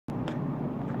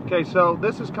Okay, so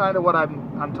this is kind of what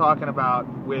I'm talking about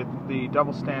with the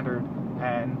double standard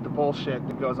and the bullshit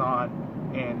that goes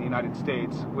on in the United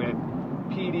States with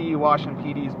PD washing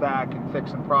PD's back and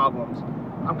fixing problems.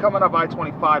 I'm coming up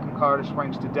I-25 from Colorado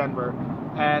Springs to Denver,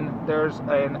 and there's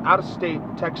an out-of-state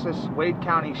Texas Wade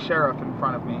County sheriff in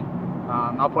front of me.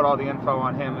 I'll put all the info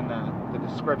on him in the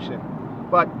description.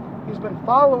 But he's been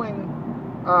following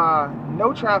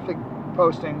no traffic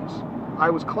postings. I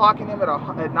was clocking him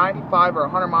at 95 or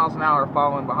 100 miles an hour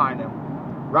following behind him,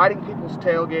 riding people's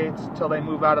tailgates till they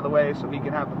move out of the way so he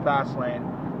can have the fast lane.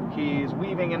 He's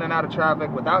weaving in and out of traffic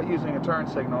without using a turn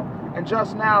signal. And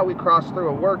just now we crossed through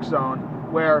a work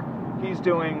zone where he was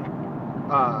doing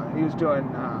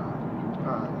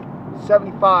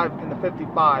 75 in the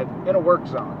 55 in a work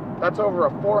zone. That's over a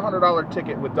 $400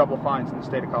 ticket with double fines in the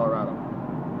state of Colorado.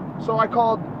 So I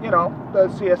called, the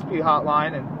CSP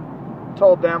hotline and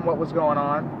told them what was going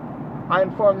on. I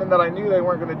informed them that I knew they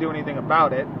weren't going to do anything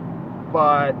about it,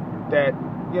 but that,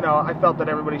 I felt that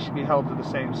everybody should be held to the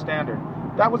same standard.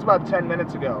 That was about 10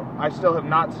 minutes ago. I still have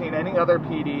not seen any other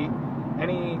PD,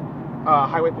 any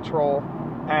highway patrol,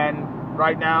 and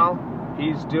right now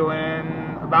he's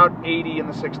doing about 80 in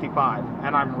the 65,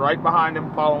 and I'm right behind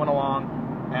him following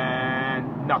along,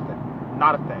 and nothing,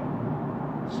 not a thing.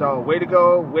 So way to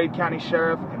go, Wade County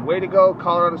Sheriff, and way to go,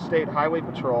 Colorado State Highway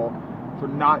Patrol, for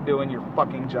not doing your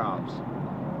fucking jobs.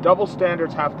 Double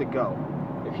standards have to go.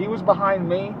 If he was behind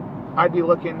me, I'd be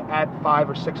looking at $500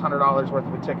 or $600 worth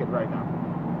of a ticket right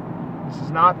now. This is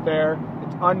not fair,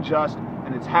 it's unjust,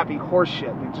 and it's happy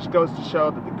horseshit. It just goes to show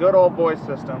that the good old boy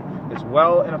system is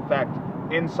well in effect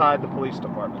inside the police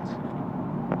departments.